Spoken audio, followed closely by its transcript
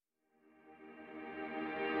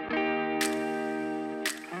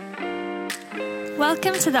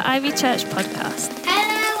Welcome to the Ivy Church podcast.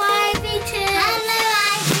 Hello, Ivy Church. Hello,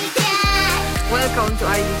 Ivy Church. Welcome to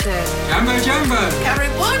Ivy Church. Jambo, jambo.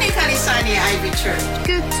 Karibuni kanisani Ivy Church.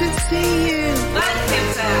 Good to see you. Welcome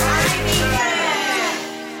to Ivy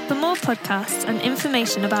Church. For more podcasts and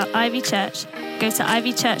information about Ivy Church, go to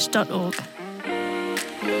ivychurch.org.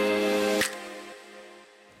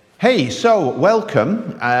 Hey, so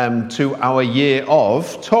welcome to our year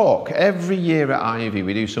of talk. Every year at Ivy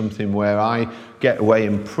we do something where I get away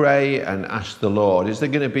and pray and ask the Lord, is there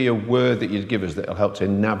going to be a word that you'd give us that will help to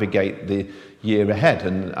navigate the year ahead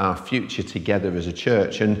and our future together as a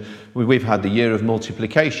church? And we've had the year of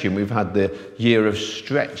multiplication, we've had the year of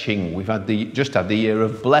stretching, we've had just had the year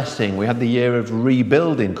of blessing, we had the year of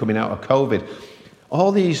rebuilding coming out of COVID.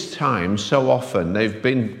 All these times, so often, they've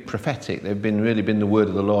been prophetic. They've really been the word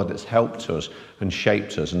of the Lord that's helped us and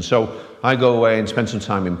shaped us. And so I go away and spend some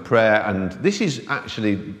time in prayer. And this is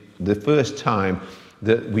actually the first time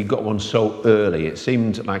that we got one so early. It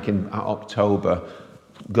seemed like in October,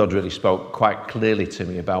 God really spoke quite clearly to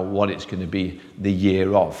me about what it's going to be the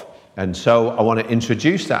year of. And so I want to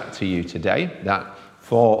introduce that to you today, that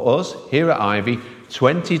for us here at Ivy,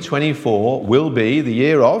 2024 will be the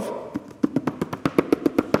year of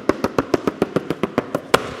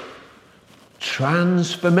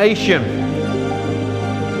transformation.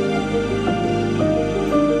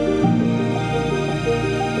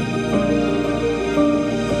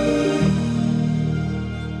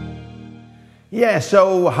 Yeah,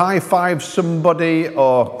 so high five somebody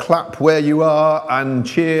or clap where you are and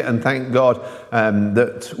cheer and thank God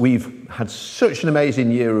that we've had such an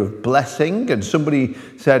amazing year of blessing. And somebody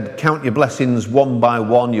said, count your blessings one by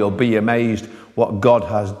one, you'll be amazed what God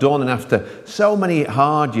has done. And after so many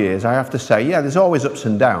hard years, I have to say, yeah, there's always ups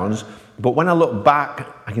and downs. But when I look back,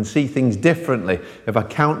 I can see things differently if I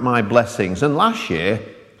count my blessings. And last year,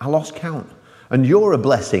 I lost count. And you're a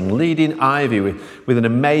blessing, leading Ivy with an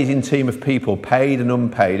amazing team of people, paid and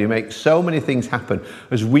unpaid, who make so many things happen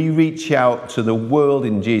as we reach out to the world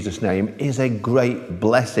in Jesus' name is a great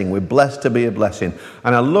blessing. We're blessed to be a blessing.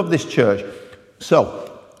 And I love this church. So,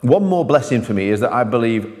 one more blessing for me is that I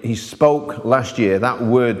believe he spoke last year, that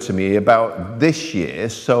word to me about this year,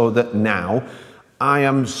 so that now I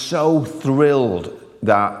am so thrilled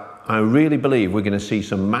that I really believe we're going to see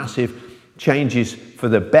some massive changes for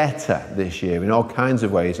the better this year in all kinds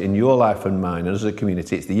of ways in your life and mine and as a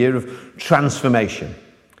community. It's the year of transformation.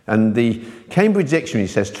 And the Cambridge Dictionary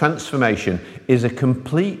says transformation is a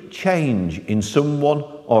complete change in someone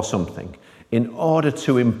or something in order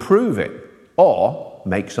to improve it or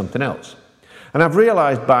make something else. And I've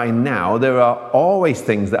realized by now there are always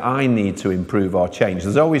things that I need to improve or change.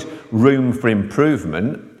 There's always room for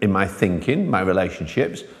improvement in my thinking, my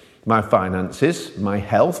relationships, my finances, my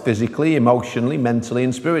health, physically, emotionally, mentally,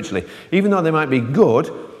 and spiritually. Even though they might be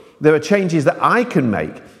good, there are changes that I can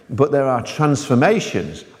make, but there are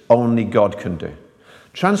transformations only God can do.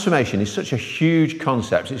 Transformation is such a huge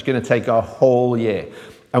concept. It's going to take our whole year.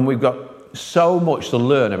 And we've got so much to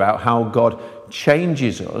learn about how God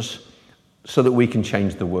changes us so that we can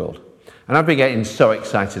change the world. And I've been getting so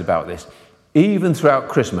excited about this. Even throughout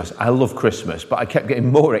Christmas, I love Christmas, but I kept getting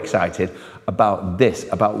more excited about this,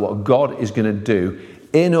 about what God is going to do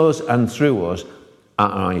in us and through us at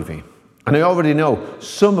Ivy. And I already know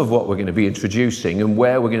some of what we're going to be introducing and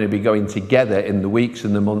where we're going to be going together in the weeks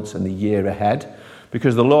and the months and the year ahead,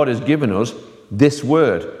 because the Lord has given us this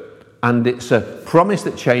word. And it's a promise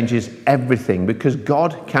that changes everything, because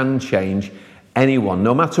God can change anyone,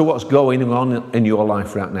 no matter what's going on in your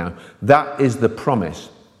life right now. That is the promise.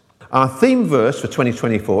 Our theme verse for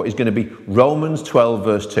 2024 is going to be Romans 12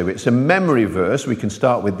 verse 2. It's a memory verse we can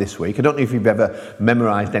start with this week. I don't know if you've ever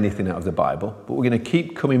memorized anything out of the Bible, but we're going to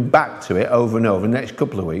keep coming back to it over and over in the next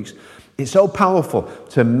couple of weeks. It's so powerful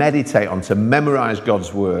to meditate on, to memorize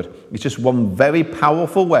God's word. It's just one very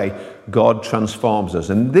powerful way God transforms us.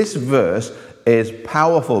 And this verse is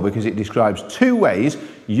powerful because it describes two ways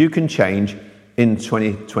you can change in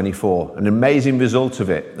 2024. An amazing result of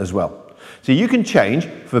it as well. So you can change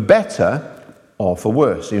for better or for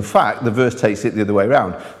worse. In fact, the verse takes it the other way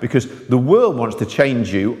around, because the world wants to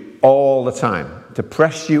change you all the time, to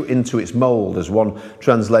press you into its mold, as one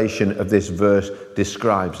translation of this verse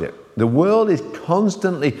describes it. The world is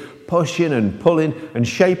constantly pushing and pulling and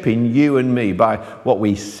shaping you and me by what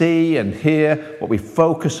we see and hear, what we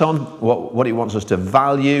focus on, what it wants us to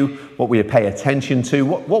value, what we pay attention to,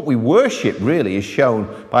 what we worship really is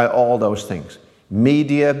shown by all those things.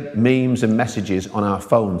 Media, memes and messages on our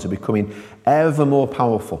phones are becoming ever more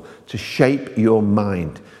powerful to shape your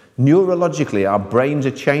mind. Neurologically, our brains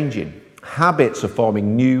are changing. Habits are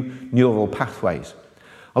forming new neural pathways.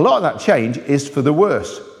 A lot of that change is for the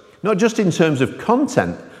worse, not just in terms of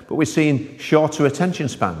content, but we're seeing shorter attention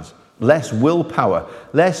spans, less willpower,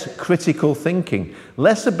 less critical thinking,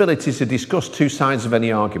 less ability to discuss two sides of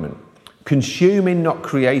any argument, consuming, not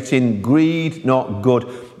creating, greed, not good.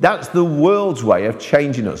 That's the world's way of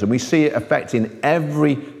changing us, and we see it affecting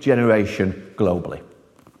every generation globally.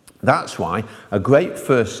 That's why a great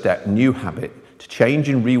first step, new habit, to change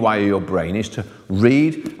and rewire your brain is to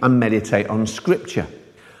read and meditate on Scripture.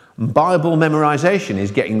 Bible memorization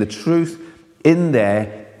is getting the truth in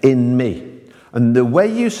there, in me. And the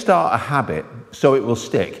way you start a habit so it will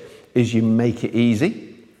stick is you make it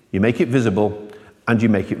easy, you make it visible, and you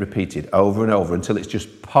make it repeated over and over until it's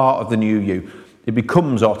just part of the new you. It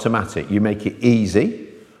becomes automatic. You make it easy,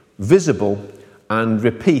 visible, and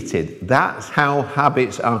repeated. That's how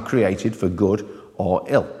habits are created for good or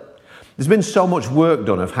ill. There's been so much work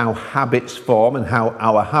done of how habits form and how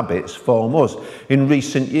our habits form us in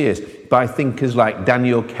recent years by thinkers like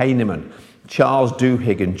Daniel Kahneman, Charles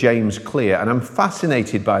Duhigg and James Clear, and I'm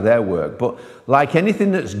fascinated by their work. But like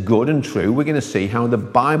anything that's good and true, we're going to see how the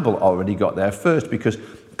Bible already got there first, because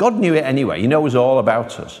God knew it anyway. He knows all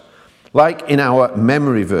about us. Like in our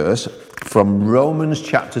memory verse from Romans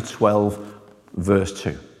chapter 12, verse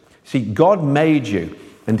 2. See, God made you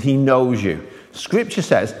and He knows you. Scripture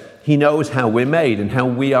says He knows how we're made and how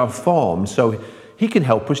we are formed, so He can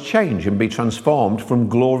help us change and be transformed from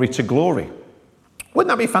glory to glory. Wouldn't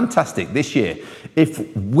that be fantastic this year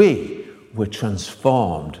if we were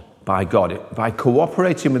transformed by God, by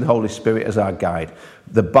cooperating with the Holy Spirit as our guide,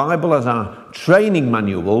 the Bible as our training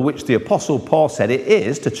manual, which the Apostle Paul said it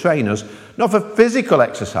is to train us, not for physical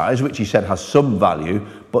exercise, which he said has some value,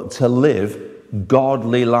 but to live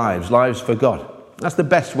godly lives, lives for God. That's the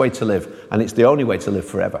best way to live, and it's the only way to live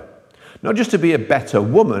forever. Not just to be a better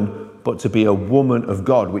woman, but to be a woman of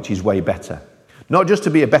God, which is way better. Not just to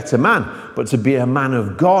be a better man, but to be a man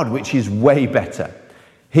of God, which is way better.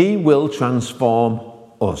 He will transform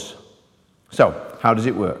us. So, how does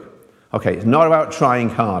it work? Okay, it's not about trying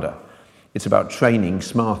harder. It's about training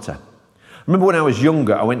smarter. I remember when I was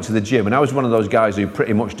younger, I went to the gym, and I was one of those guys who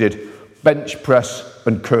pretty much did bench press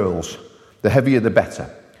and curls. The heavier, the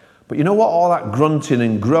better. But you know what? All that grunting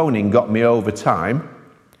and groaning got me over time?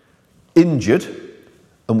 Injured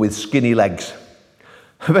and with skinny legs.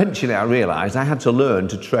 Eventually I realised I had to learn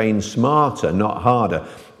to train smarter, not harder.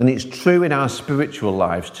 And it's true in our spiritual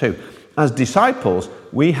lives too. As disciples,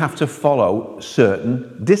 we have to follow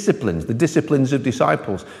certain disciplines, the disciplines of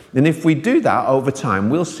disciples. And if we do that over time,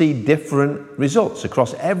 we'll see different results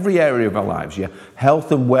across every area of our lives. Your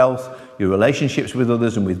health and wealth, your relationships with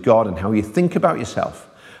others and with God, and how you think about yourself,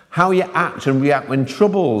 how you act and react when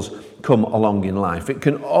troubles come along in life. It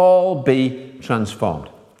can all be transformed.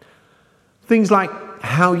 Things like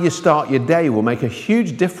how you start your day will make a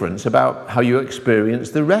huge difference about how you experience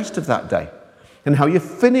the rest of that day. And how you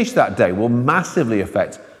finish that day will massively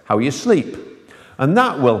affect how you sleep. And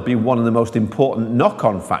that will be one of the most important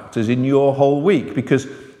knock-on factors in your whole week, because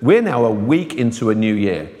we're now a week into a new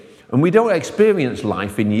year. And we don't experience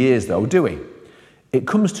life in years though, do we? It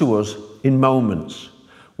comes to us in moments,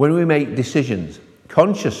 when we make decisions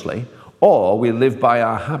consciously, or we live by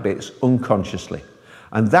our habits unconsciously.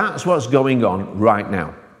 And that's what's going on right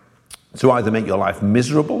now. To either make your life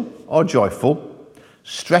miserable or joyful,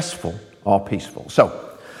 stressful or peaceful.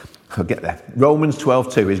 So, I'll get there. Romans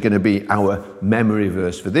 12:2 is going to be our memory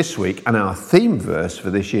verse for this week and our theme verse for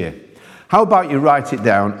this year. How about you write it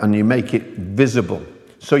down and you make it visible?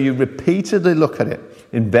 So you repeatedly look at it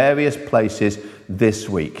in various places this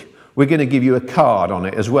week. We're going to give you a card on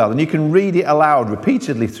it as well, and you can read it aloud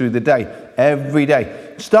repeatedly through the day, every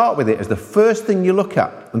day. Start with it as the first thing you look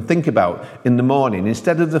at and think about in the morning,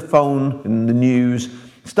 instead of the phone and the news.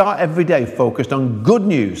 Start every day focused on good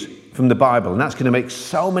news from the Bible, and that's going to make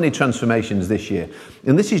so many transformations this year.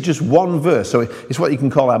 And this is just one verse, so it's what you can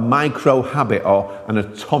call a micro habit or an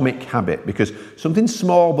atomic habit, because something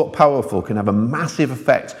small but powerful can have a massive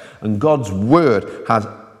effect, and God's word has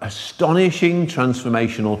astonishing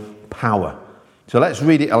transformational power. So let's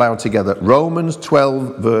read it aloud together. Romans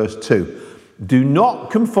 12 verse 2. Do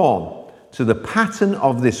not conform to the pattern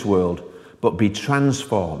of this world, but be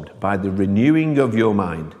transformed by the renewing of your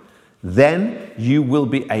mind. Then you will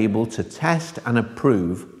be able to test and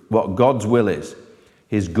approve what God's will is,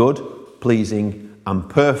 his good, pleasing, and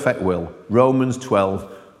perfect will. Romans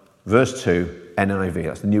 12 verse 2, NIV.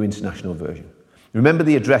 That's the New International Version. Remember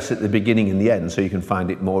the address at the beginning and the end so you can find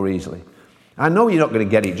it more easily. I know you're not going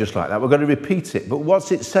to get it just like that. We're going to repeat it. But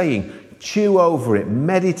what's it saying? Chew over it.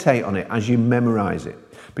 Meditate on it as you memorize it.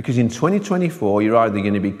 Because in 2024, you're either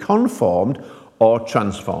going to be conformed or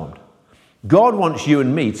transformed. God wants you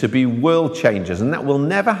and me to be world changers, and that will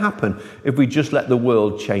never happen if we just let the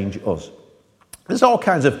world change us. There's all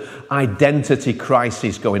kinds of identity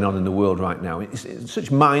crises going on in the world right now. It's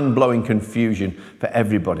such mind-blowing confusion for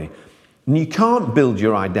everybody. And you can't build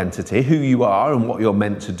your identity, who you are and what you're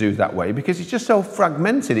meant to do that way, because it's just so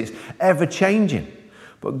fragmented, it's ever-changing.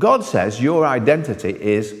 But God says your identity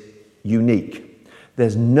is unique.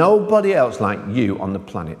 There's nobody else like you on the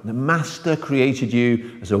planet. The Master created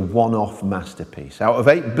you as a one-off masterpiece. Out of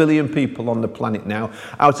 8 billion people on the planet now,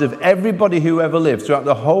 out of everybody who ever lived throughout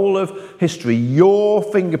the whole of history, your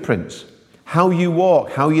fingerprints, how you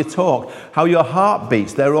walk, how you talk, how your heart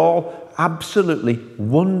beats, they're all absolutely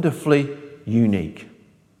wonderfully unique.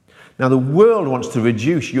 Now, the world wants to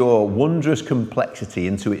reduce your wondrous complexity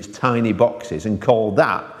into its tiny boxes and call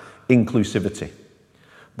that inclusivity.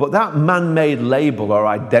 But that man-made label or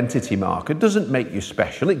identity marker doesn't make you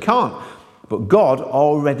special. It can't. But God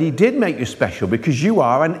already did make you special because you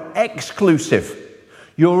are an exclusive.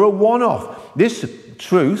 You're a one-off. This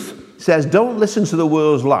truth says don't listen to the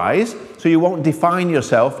world's lies so you won't define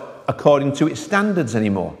yourself according to its standards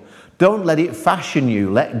anymore. Don't let it fashion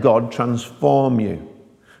you. Let God transform you.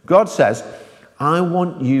 God says, I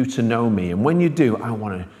want you to know me. And when you do, I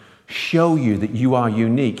want to show you that you are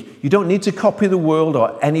unique. You don't need to copy the world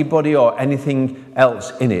or anybody or anything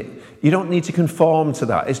else in it. You don't need to conform to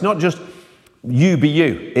that. It's not just you be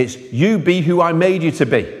you. It's you be who I made you to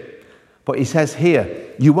be. But he says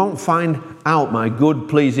here, you won't find out my good,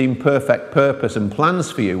 pleasing, perfect purpose and plans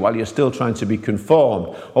for you while you're still trying to be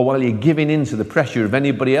conformed or while you're giving in to the pressure of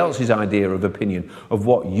anybody else's idea of opinion of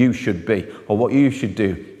what you should be or what you should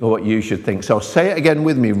do or what you should think. So say it again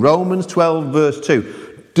with me. Romans 12 verse 2.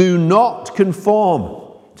 Do not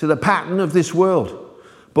conform to the pattern of this world,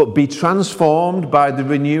 but be transformed by the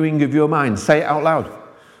renewing of your mind. Say it out loud.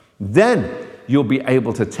 Then you'll be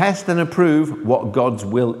able to test and approve what God's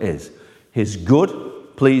will is. His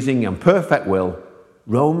good, pleasing, and perfect will.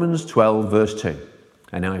 Romans 12, verse 2,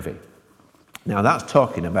 NIV. Now that's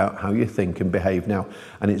talking about how you think and behave now,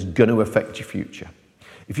 and it's going to affect your future.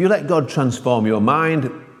 If you let God transform your mind,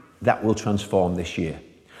 that will transform this year.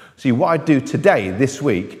 See, what I do today, this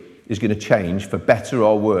week, is going to change for better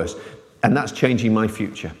or worse, and that's changing my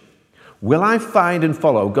future. Will I find and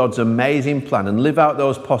follow God's amazing plan and live out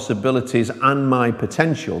those possibilities and my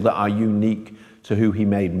potential that are unique to who he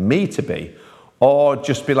made me to be, or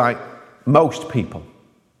just be like most people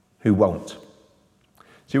who won't?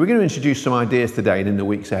 So we're going to introduce some ideas today and in the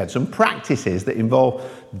weeks ahead, some practices that involve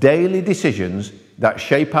daily decisions that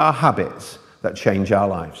shape our habits, that change our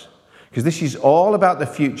lives. Because this is all about the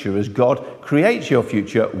future as God creates your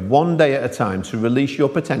future one day at a time to release your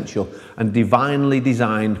potential and divinely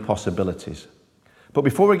designed possibilities. But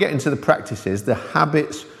before we get into the practices, the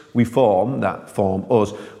habits we form, that form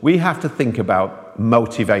us, we have to think about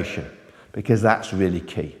motivation, because that's really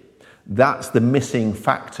key. That's the missing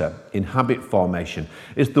factor in habit formation.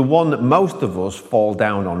 It's the one that most of us fall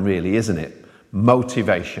down on, really, isn't it?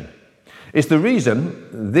 Motivation. It's the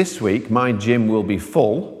reason this week my gym will be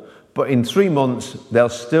full, but in 3 months there'll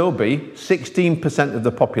still be 16% of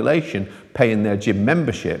the population paying their gym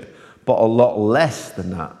membership, but a lot less than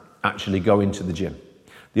that actually go into the gym.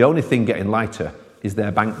 The only thing getting lighter is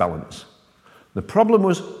their bank balance. The problem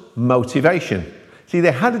was motivation. See,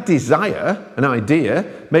 they had a desire, an idea,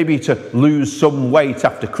 maybe to lose some weight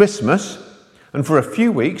after Christmas, and for a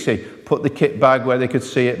few weeks they put the kit bag where they could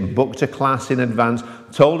see it and booked a class in advance,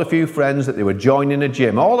 told a few friends that they were joining a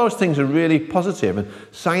gym. All those things are really positive and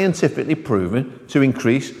scientifically proven to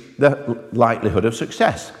increase the likelihood of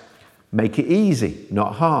success. Make it easy,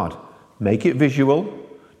 not hard. Make it visual.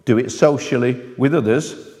 Do it socially with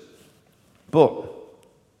others. But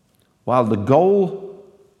while the goal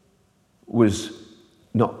was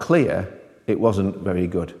not clear, it wasn't very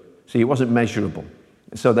good. See, it wasn't measurable.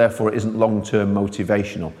 So therefore it isn't long-term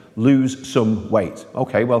motivational. Lose some weight.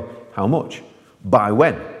 Okay, well, how much? By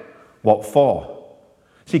when? What for?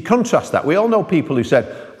 See, contrast that. We all know people who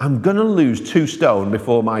said, I'm going to lose 2 stone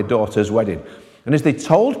before my daughter's wedding. And as they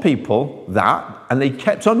told people that, and they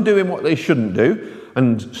kept on doing what they shouldn't do,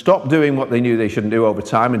 and stopped doing what they knew they shouldn't do over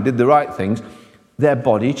time, and did the right things, their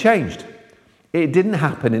body changed. It didn't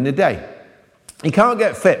happen in a day. You can't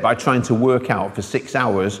get fit by trying to work out for 6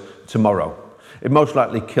 hours tomorrow. It most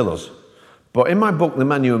likely kill us. But in my book, The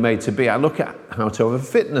Man You Were Made to Be, I look at how to have a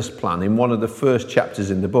fitness plan in one of the first chapters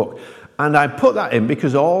in the book. And I put that in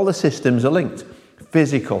because all the systems are linked.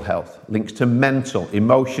 Physical health links to mental,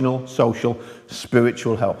 emotional, social,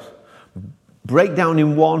 spiritual health. Breakdown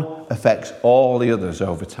in one affects all the others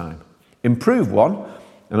over time. Improve one,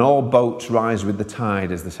 and all boats rise with the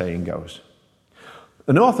tide, as the saying goes.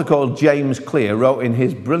 An author called James Clear wrote in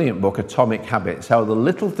his brilliant book, Atomic Habits, how the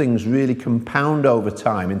little things really compound over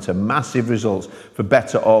time into massive results for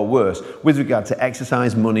better or worse with regard to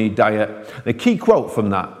exercise, money, diet. The key quote from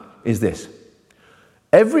that is this: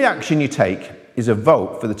 every action you take is a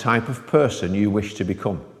vote for the type of person you wish to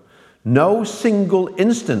become. No single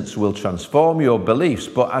instance will transform your beliefs,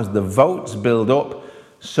 but as the votes build up,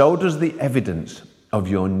 so does the evidence of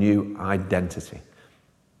your new identity.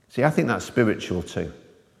 See, I think that's spiritual too.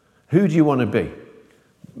 Who do you want to be?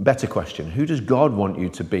 Better question. Who does God want you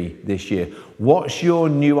to be this year? What's your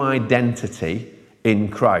new identity in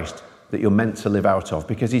Christ that you're meant to live out of?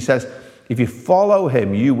 Because he says, if you follow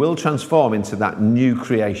him, you will transform into that new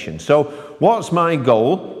creation. So what's my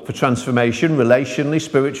goal for transformation, relationally,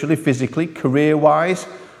 spiritually, physically, career-wise?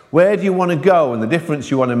 Where do you want to go and the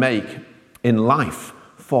difference you want to make in life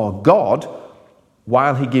for God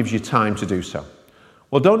while he gives you time to do so?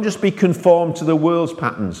 Well, don't just be conformed to the world's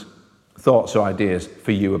patterns, thoughts or ideas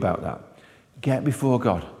for you about that. Get before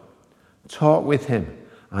God, talk with him,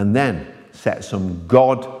 and then set some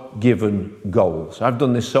God-given goals. I've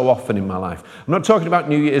done this so often in my life. I'm not talking about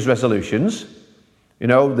New Year's resolutions. You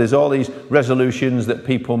know, there's all these resolutions that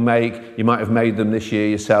people make. You might have made them this year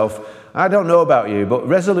yourself. I don't know about you, but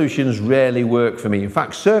resolutions rarely work for me. In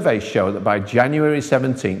fact, surveys show that by January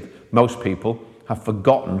 17th, most people have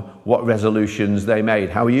forgotten what resolutions they made.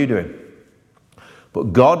 How are you doing?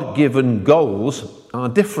 But God-given goals are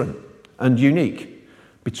different and unique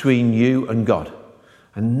between you and God.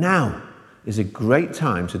 And now is a great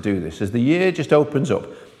time to do this. As the year just opens up,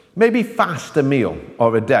 maybe fast a meal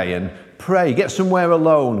or a day and pray. Get somewhere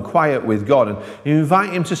alone, quiet with God, and you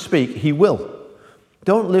invite him to speak. He will.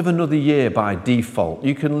 Don't live another year by default.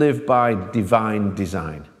 You can live by divine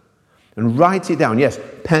design. And write it down. Yes,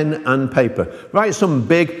 pen and paper. Write some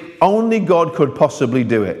big, only God could possibly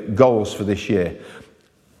do it, goals for this year.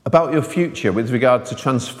 About your future with regard to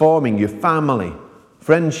transforming your family,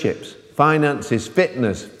 friendships, finances,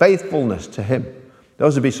 fitness, faithfulness to him.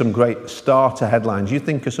 Those would be some great starter headlines. You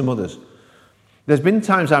think of some others. There's been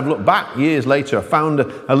times I've looked back years later. I found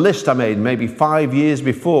a list I made maybe 5 years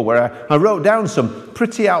before where I wrote down some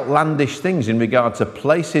pretty outlandish things in regard to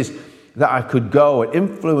places that I could go, an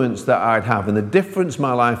influence that I'd have, and the difference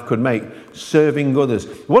my life could make serving others.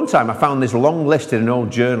 One time I found this long list in an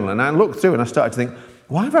old journal, and I looked through and I started to think,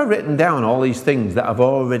 why have I written down all these things that I've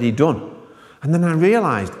already done? And then I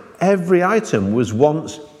realized every item was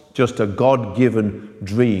once just a God-given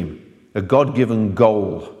dream, a God-given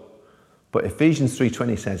goal. But Ephesians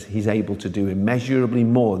 3:20 says he's able to do immeasurably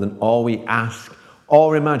more than all we ask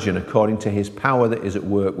or imagine according to his power that is at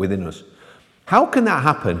work within us. How can that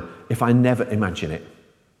happen if I never imagine it?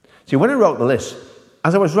 See, when I wrote the list,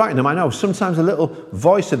 as I was writing them, I know sometimes a little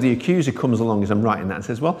voice of the accuser comes along as I'm writing that and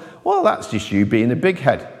says, well, that's just you being a big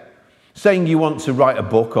head. Saying you want to write a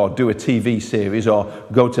book or do a TV series or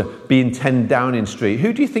go to be in 10 Downing Street.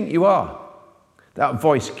 Who do you think you are? That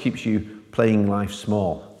voice keeps you playing life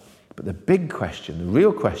small. But the big question, the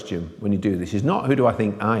real question when you do this is not who do I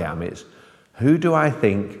think I am, it's who do I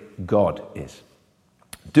think God is?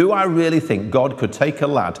 Do I really think God could take a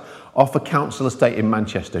lad off a council estate in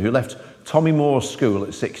Manchester who left Tommy Moore's school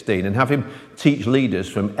at 16 and have him teach leaders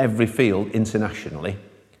from every field internationally?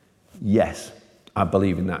 Yes, I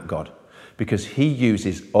believe in that God, because he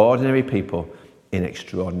uses ordinary people in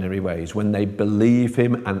extraordinary ways when they believe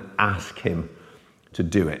him and ask him to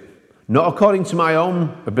do it. Not according to my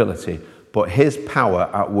own ability, but his power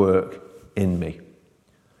at work in me.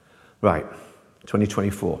 Right,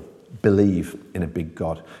 2024. Believe in a big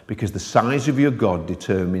God, because the size of your God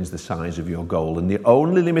determines the size of your goal. And the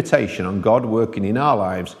only limitation on God working in our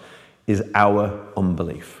lives is our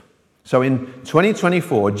unbelief. So in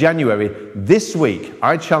 2024, January, this week,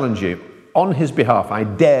 I challenge you on his behalf. I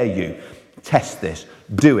dare you, test this,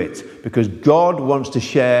 do it, because God wants to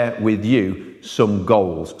share with you some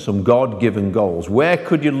goals, some God-given goals. Where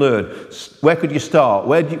could you learn? Where could you start?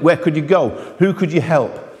 Where could you go? Who could you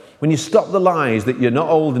help? When you stop the lies that you're not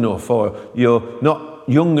old enough or you're not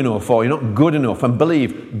young enough or you're not good enough and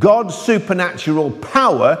believe God's supernatural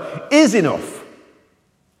power is enough.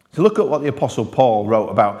 So look at what the Apostle Paul wrote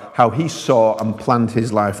about how he saw and planned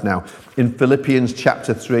his life now. In Philippians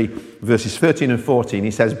chapter 3, verses 13 and 14,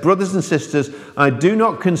 he says, "Brothers and sisters, I do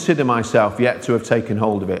not consider myself yet to have taken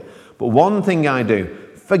hold of it. But one thing I do,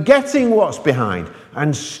 forgetting what's behind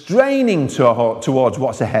and straining towards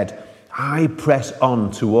what's ahead, I press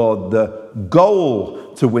on toward the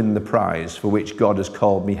goal to win the prize for which God has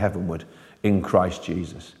called me heavenward in Christ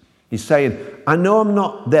Jesus." He's saying, I know I'm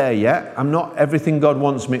not there yet. I'm not everything God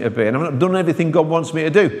wants me to be. And I've not done everything God wants me to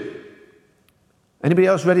do. Anybody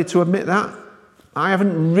else ready to admit that? I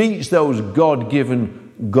haven't reached those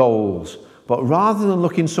God-given goals. But rather than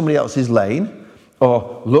look in somebody else's lane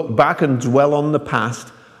or look back and dwell on the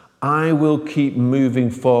past, I will keep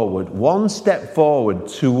moving forward, one step forward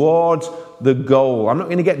towards the goal. I'm not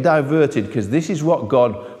going to get diverted because this is what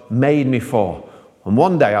God made me for. And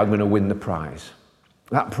one day I'm going to win the prize.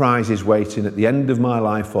 That prize is waiting at the end of my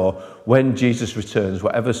life or when Jesus returns,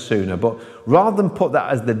 whatever sooner. But rather than put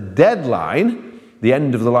that as the deadline, the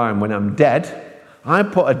end of the line when I'm dead, I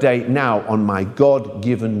put a date now on my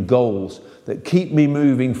God-given goals that keep me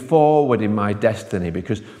moving forward in my destiny,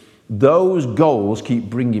 because those goals keep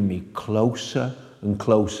bringing me closer and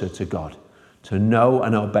closer to God, to know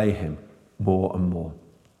and obey him more and more.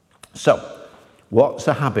 So, what's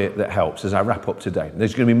a habit that helps as I wrap up today?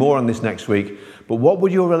 There's going to be more on this next week, but what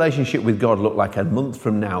would your relationship with God look like a month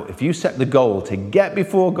from now if you set the goal to get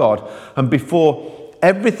before God, and before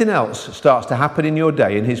everything else starts to happen in your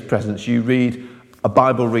day in his presence, you read a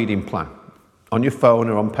Bible reading plan on your phone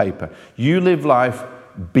or on paper. You live life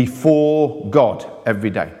before God every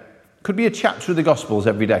day. Could be a chapter of the Gospels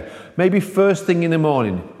every day. Maybe first thing in the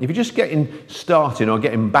morning, if you're just getting started or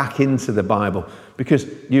getting back into the Bible, because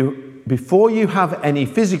before you have any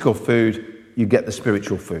physical food, you get the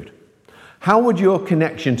spiritual food. How would your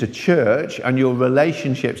connection to church and your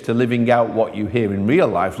relationships to living out what you hear in real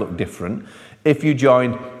life look different if you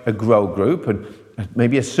joined a grow group and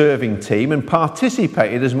maybe a serving team and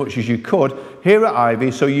participated as much as you could here at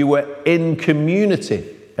Ivy so you were in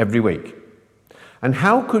community every week? And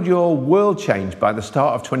how could your world change by the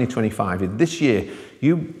start of 2025 if this year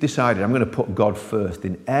you decided, I'm going to put God first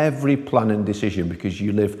in every plan and decision because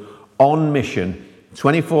you live on mission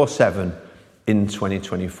 24/7 in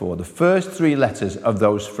 2024? The first three letters of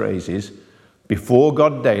those phrases, before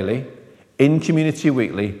God daily, in community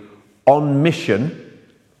weekly, on mission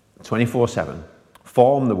 24/7,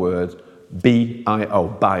 form the word B-I-O,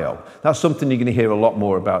 bio. That's something you're going to hear a lot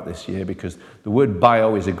more about this year, because the word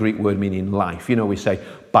bio is a Greek word meaning life. You know, we say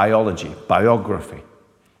biology, biography.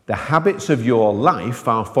 The habits of your life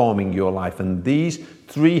are forming your life, and these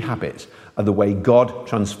three habits are the way God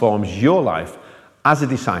transforms your life as a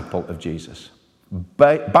disciple of Jesus.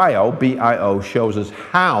 Bio, B-I-O, shows us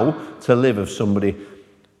how to live as somebody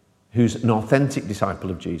who's an authentic disciple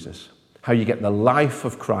of Jesus. How you get the life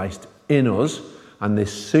of Christ in us and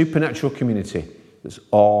this supernatural community that's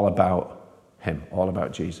all about him, all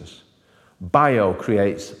about Jesus. Bio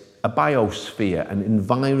creates a biosphere, an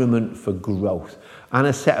environment for growth, and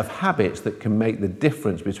a set of habits that can make the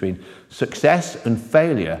difference between success and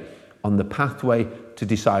failure on the pathway to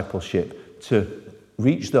discipleship, to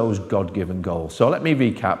reach those God-given goals. So let me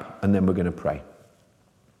recap, and then we're going to pray.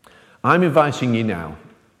 I'm inviting you now,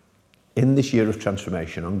 in this year of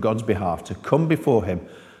transformation, on God's behalf, to come before him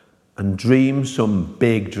and dream some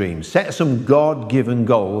big dreams. Set some God-given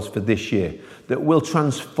goals for this year that will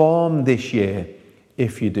transform this year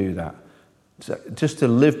if you do that. So just to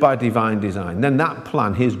live by divine design. Then that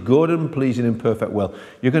plan, his good and pleasing and perfect will,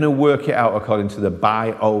 you're going to work it out according to the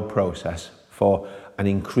bio process for an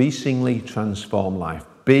increasingly transformed life.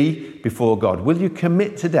 Be before God. Will you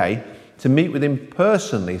commit today to meet with him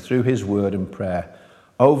personally through his word and prayer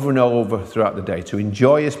over and over throughout the day, to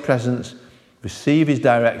enjoy his presence, receive his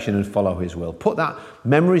direction and follow his will? Put that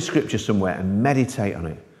memory scripture somewhere and meditate on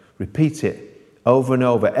it. Repeat it over and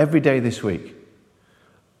over every day this week.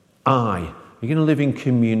 You're going to live in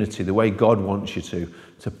community the way God wants you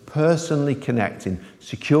to personally connect in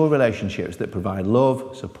secure relationships that provide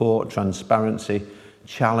love, support, transparency,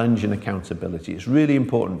 challenge and accountability. It's really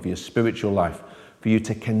important for your spiritual life, for you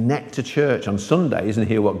to connect to church on Sundays and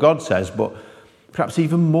hear what God says, but perhaps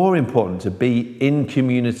even more important, to be in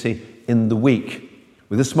community in the week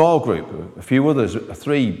with a small group, a few others, a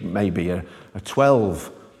 3 maybe, a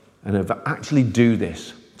 12, and actually do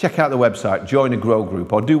this. Check out the website, join a grow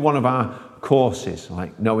group, or do one of our courses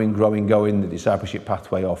like Knowing, Growing, Going, the Discipleship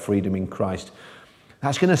Pathway, or Freedom in Christ.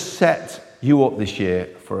 That's going to set you up this year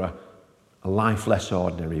for a life less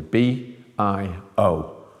ordinary.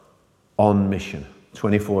 B-I-O, on mission,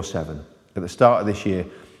 24/7. At the start of this year,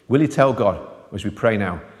 will you tell God, as we pray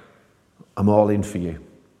now, I'm all in for you.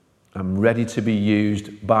 I'm ready to be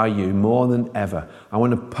used by you more than ever. I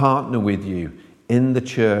want to partner with you in the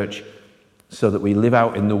church so that we live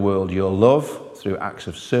out in the world your love through acts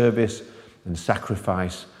of service and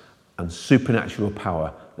sacrifice and supernatural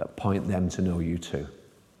power that point them to know you too.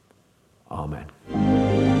 Amen.